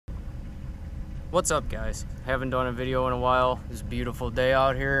What's up, guys? Haven't done a video in a while. It's a beautiful day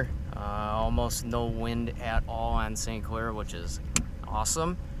out here. Almost no wind at all on St. Clair, which is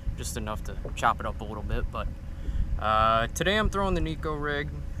awesome. Just enough to chop it up a little bit. But today I'm throwing the Neko rig.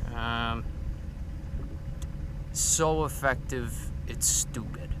 So effective, it's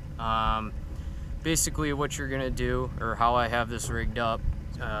stupid. Basically what you're gonna do, or how I have this rigged up,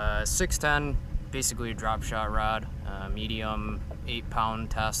 610, basically a drop shot rod, medium 8-pound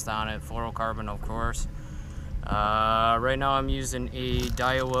test on it, fluorocarbon of course. Right now I'm using a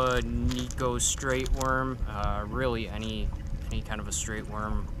Daiwa Neko straight worm. Really any kind of a straight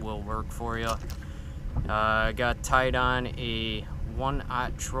worm will work for you. I got tied on a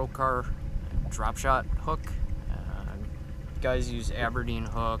 1/0 trocar drop shot hook. Guys use Aberdeen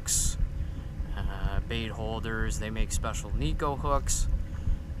hooks, bait holders. They make special Neko hooks.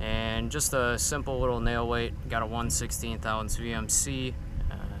 And just a simple little nail weight. Got a 1/16 ounce VMC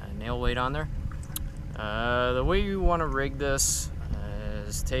nail weight on there. The way you want to rig this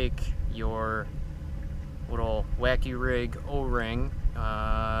is take your little wacky rig O-ring.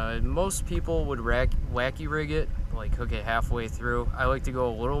 Most people would wacky rig it, like hook it halfway through. I like to go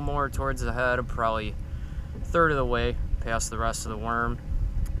a little more towards the head, probably a third of the way past the rest of the worm.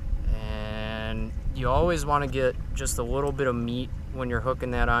 And you always want to get just a little bit of meat when you're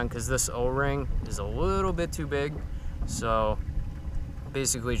hooking that on, because this O-ring is a little bit too big. So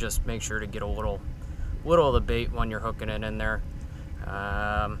basically just make sure to get a little of the bait when you're hooking it in there.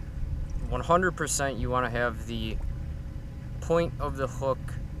 100% you want to have the point of the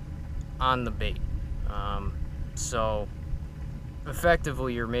hook on the bait. So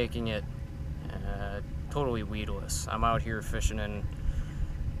effectively you're making it totally weedless. I'm out here fishing in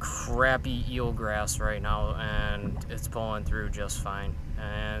crappy eelgrass right now and it's pulling through just fine.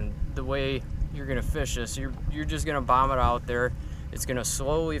 And the way you're gonna fish this, you're just gonna bomb it out there. It's gonna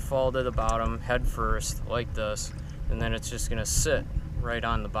slowly fall to the bottom head first like this, and then it's just gonna sit right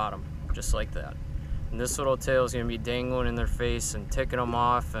on the bottom just like that. And this little tail is gonna be dangling in their face and ticking them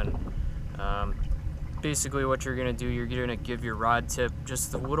off. And basically what you're gonna do, you're gonna give your rod tip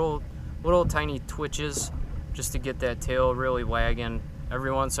just the little tiny twitches just to get that tail really wagging. Every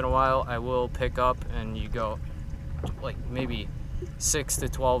once in a while I will pick up and you go like maybe 6 to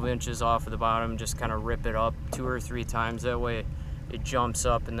 12 inches off of the bottom, just kind of rip it up 2 or 3 times. That way it jumps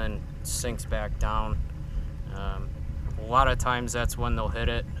up and then sinks back down. A lot of times that's when they'll hit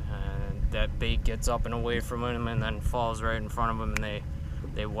it and that bait gets up and away from them and then falls right in front of them and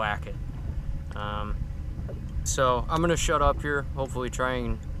they whack it. So I'm gonna shut up here, hopefully try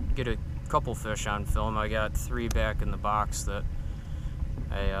and get a couple fish on film. I got 3 back in the box that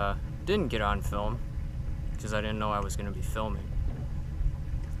I didn't get on film because I didn't know I was going to be filming.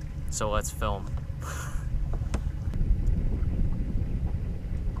 So let's film.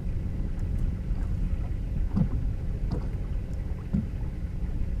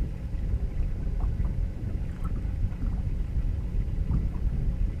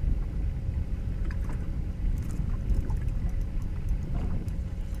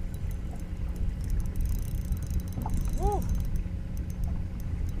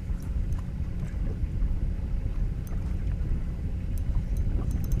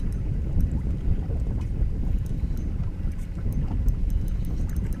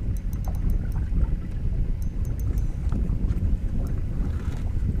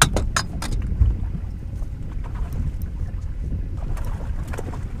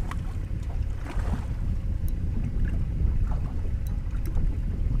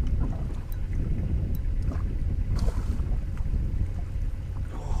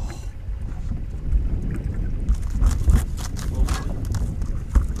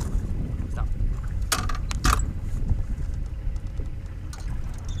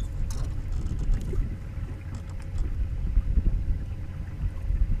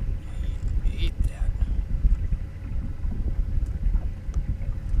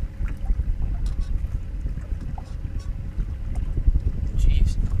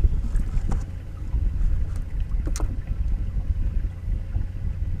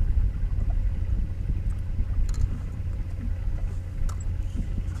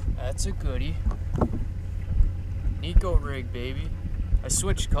 That's a goodie. Neko rig, baby. I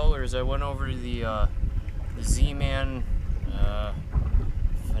switched colors. I went over to the Z-Man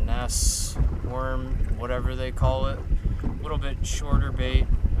finesse worm, whatever they call it. A little bit shorter bait.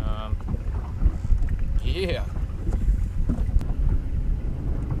 Yeah.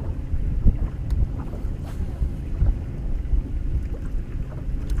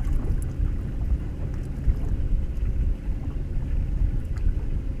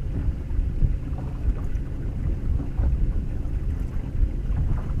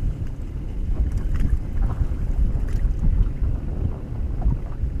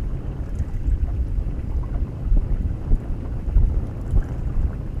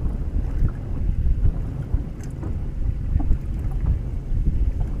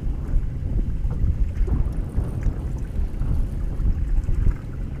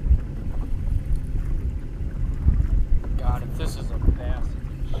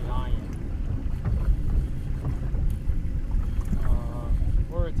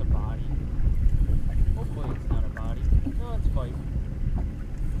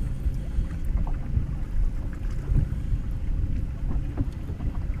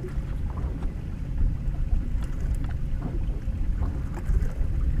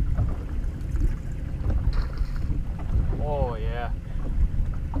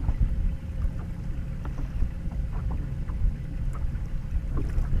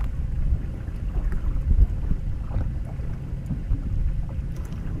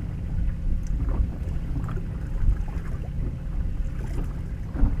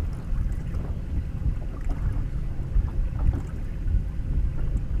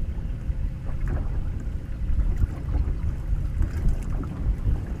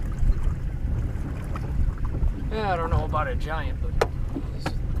 Yeah, I don't know about a giant, but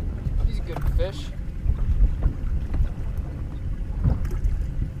he's a good fish.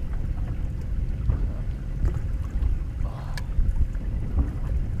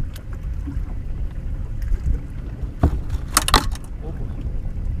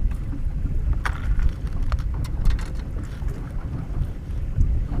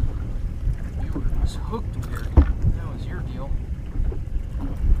 Hooked weird. That was your deal.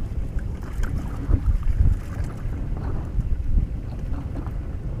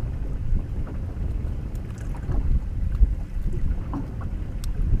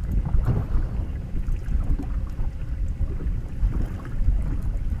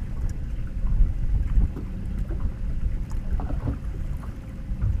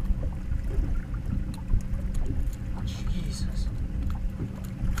 Jesus.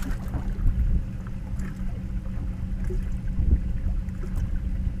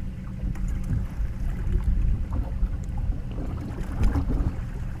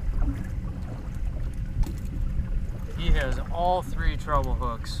 He has all three treble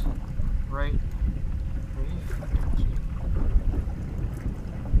hooks right.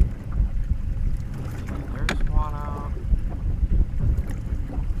 There's one out.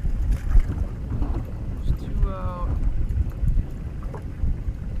 There's two out.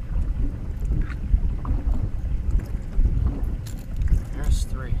 There's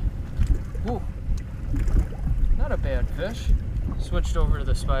three. Woo! Not a bad fish. Switched over to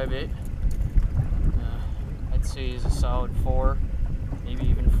the Spybait. I'd say he's a solid 4, maybe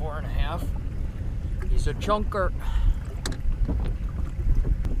even 4.5. He's a chunker.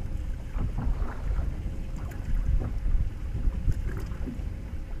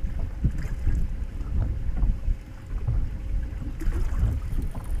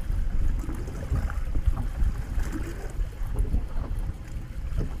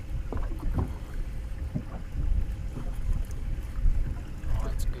 Oh,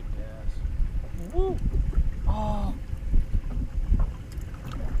 that's a good bass. Woo! Oh.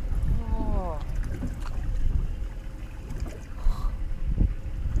 Oh.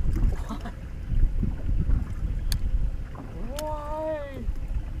 Why?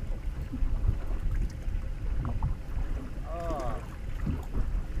 Oh.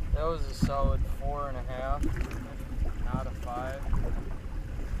 That was a solid 4.5, not a 5.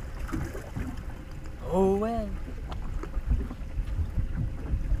 Oh well.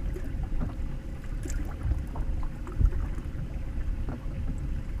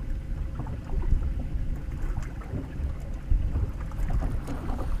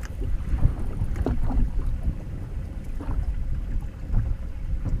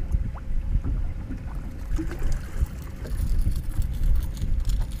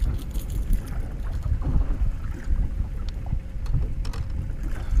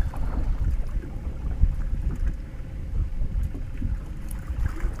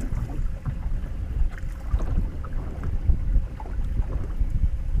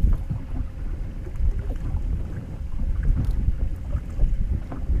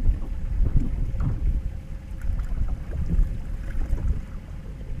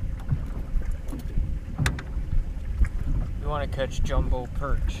 Want to catch jumbo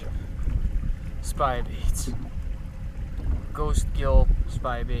perch, Spybaits, ghost gill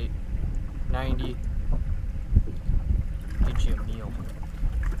Spybait, 90, get you a meal.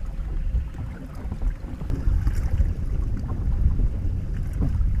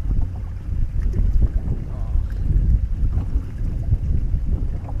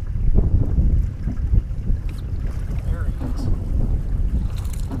 There he is.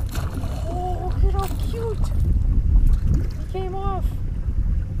 Oh, look at how cute! Came off.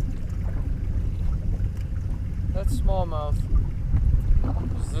 That smallmouth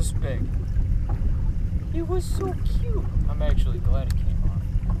was this big. It was so cute. I'm actually glad it came off.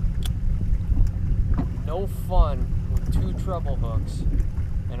 No fun with 2 treble hooks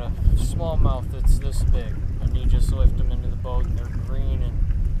and a smallmouth that's this big, and you just lift them into the boat and they're green and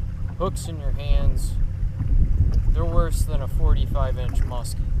hooks in your hands. They're worse than a 45-inch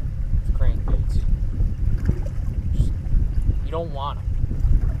muskie with crankbaits. You don't want them.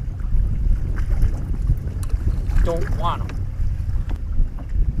 Don't want them.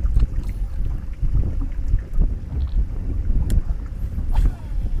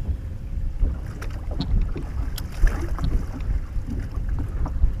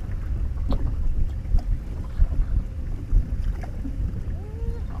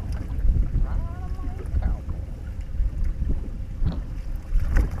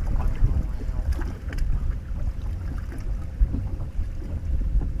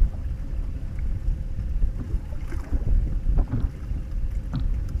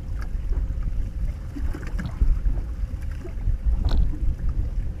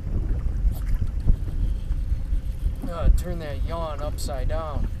 turn that yawn upside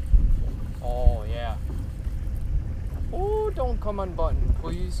down. Oh, yeah. Oh, don't come unbuttoned,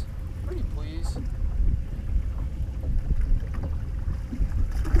 please. Pretty please.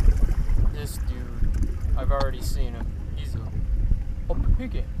 This dude, I've already seen him. He's a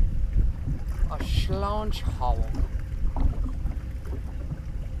piggy. A schlaunch howl.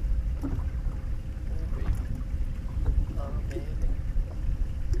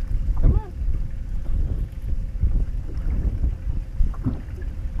 Come on.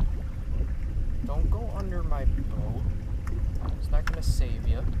 Don't go under my boat. It's not gonna save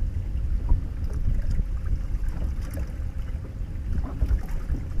you.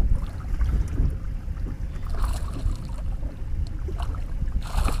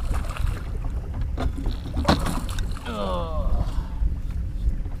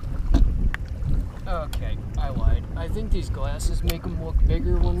 Okay, I lied. I think these glasses make them look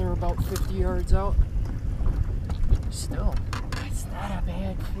bigger when they're about 50 yards out. Still, it's not a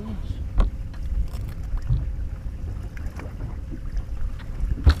bad fish.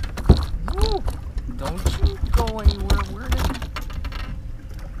 Woo! Don't you go anywhere. Where did...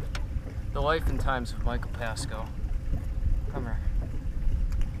 The life and times of Michael Pasco. Come here.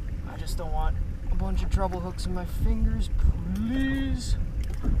 I just don't want a bunch of treble hooks in my fingers, please.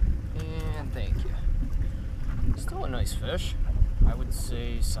 And thank you. Still a nice fish. I would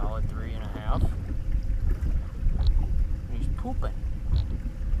say solid 3.5. He's pooping.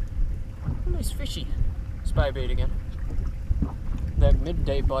 Nice fishy. Spybait again. That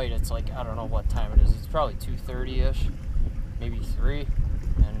midday bite, it's like, I don't know what time it is. It's probably 2:30-ish, maybe 3.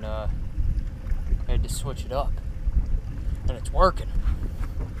 And I had to switch it up. And it's working.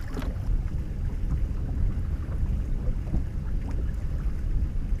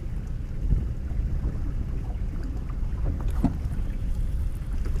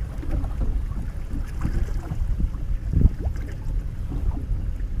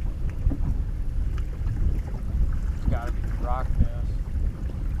 Gotta be rock bass.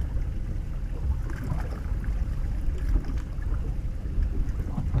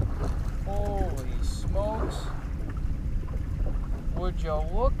 Holy smokes. Would you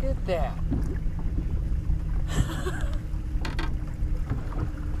look at that?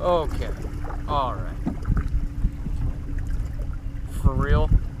 Okay. Alright. For real?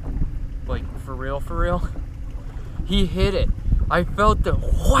 Like, for real? He hit it. I felt the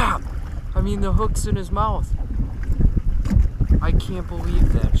whap! I mean, the hook's in his mouth. I can't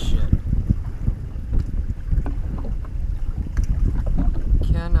believe that shit.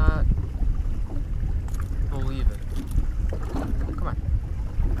 Cannot believe it. Come on.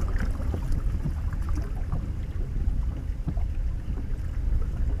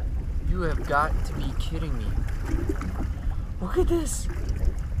 You have got to be kidding me. Look at this.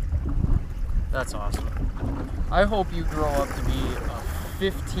 That's awesome. I hope you grow up to be a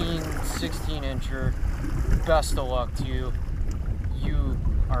 15, 16 incher. Best of luck to you. You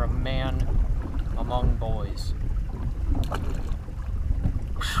are a man among boys.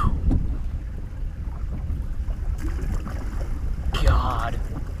 Whew. God.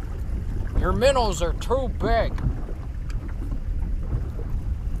 Your minnows are too big.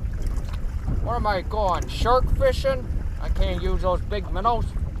 What am I going, shark fishing? I can't use those big minnows.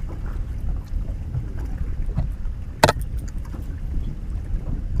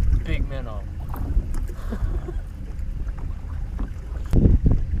 Big minnow.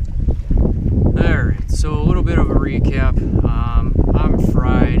 Alright, so a little bit of a recap. I'm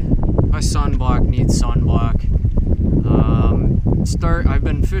fried. My sunblock needs sunblock. I've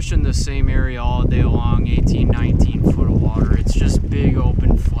been fishing the same area all day long, 18, 19 foot of water. It's just big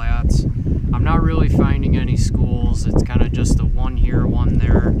open flats. I'm not really finding any schools. It's kind of just a one here, one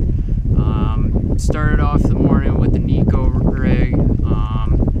there. Started off the morning with the Neko rig.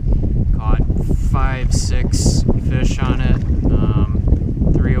 Caught 5, 6 fish on it.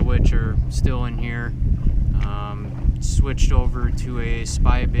 3 of which are still in here. Switched over to a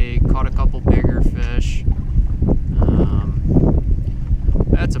Spybait, caught a couple bigger fish.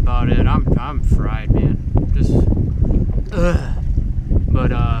 That's about it. I'm fried, man. Just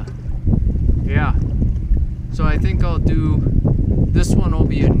but yeah. So I think I'll do this one will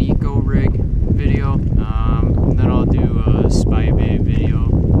be a Neko rig video. And then I'll do a Spybait video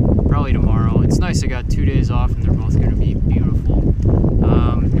probably tomorrow. It's nice I got 2 days off and they're both gonna be beautiful.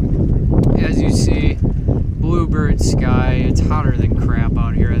 As you see, bluebird sky. It's hotter than crap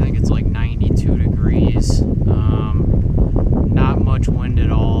out here. I think it's like 92 degrees. Not much wind at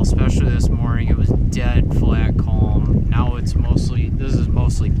all, especially this morning. It was dead flat calm. Now it's mostly, this is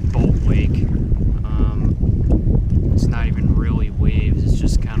mostly boat wake. It's not even really waves. It's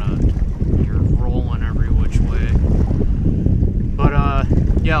just kind of, you're rolling every which way.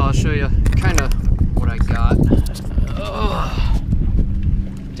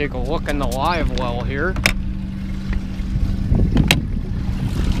 take a look in the live well here.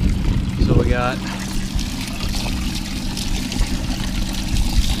 So we got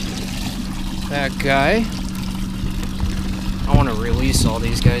that guy. I want to release all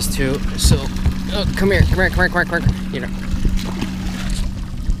these guys too. So, come here. You know,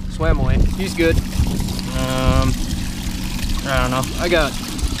 swam away. He's good. I don't know. I got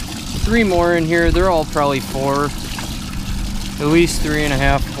 3 more in here. They're all probably 4. At least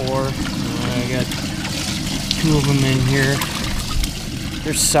 3.5, 4. I got 2 of them in here.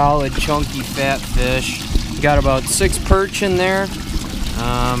 They're solid, chunky, fat fish. Got about 6 perch in there.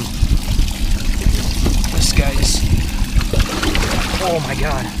 This guy's, oh my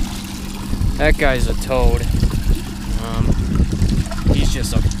god, that guy's a toad. He's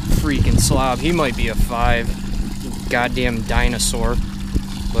just a freaking slob. He might be a 5. Goddamn dinosaur.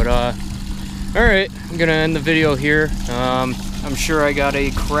 But alright, I'm gonna end the video here. I'm sure I got a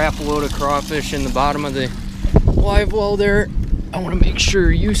crap load of crawfish in the bottom of the live well there. I want to make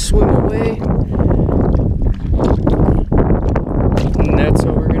sure you swim away. And that's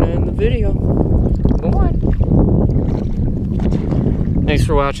how we're gonna end the video. Go on. Thanks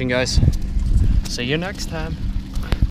for watching, guys. See you next time.